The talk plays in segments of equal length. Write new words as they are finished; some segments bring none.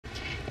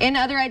In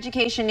other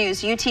education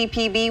news,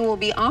 UTPB will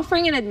be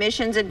offering an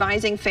admissions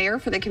advising fair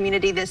for the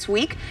community this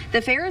week.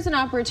 The fair is an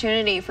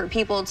opportunity for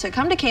people to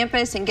come to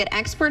campus and get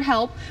expert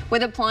help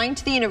with applying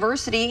to the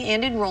university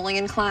and enrolling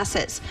in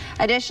classes.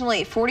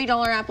 Additionally,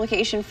 $40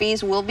 application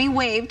fees will be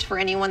waived for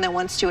anyone that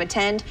wants to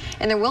attend,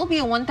 and there will be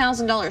a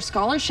 $1,000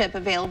 scholarship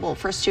available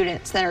for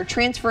students that are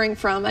transferring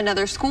from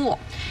another school.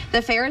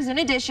 The fair is in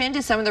addition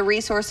to some of the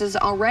resources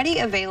already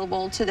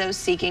available to those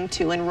seeking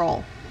to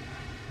enroll.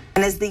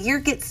 And as the year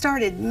gets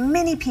started,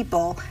 many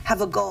people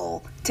have a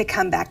goal to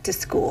come back to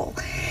school.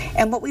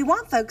 And what we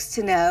want folks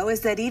to know is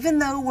that even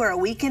though we're a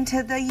week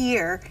into the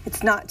year,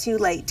 it's not too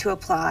late to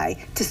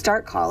apply to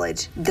start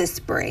college this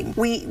spring.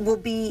 We will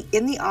be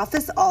in the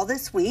office all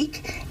this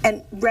week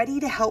and ready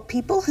to help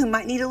people who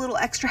might need a little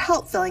extra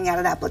help filling out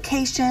an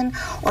application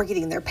or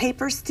getting their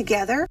papers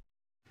together.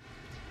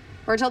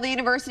 We're told the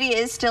university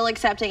is still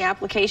accepting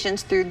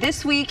applications through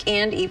this week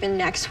and even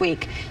next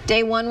week.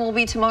 Day 1 will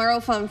be tomorrow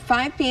from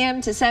 5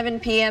 p.m. to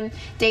 7 p.m.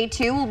 Day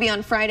 2 will be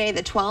on Friday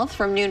the 12th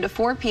from noon to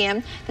 4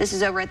 p.m. This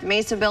is over at the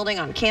Mesa building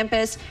on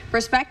campus.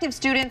 Prospective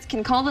students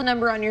can call the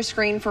number on your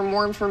screen for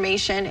more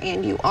information,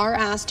 and you are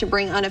asked to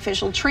bring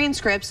unofficial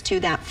transcripts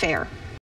to that fair.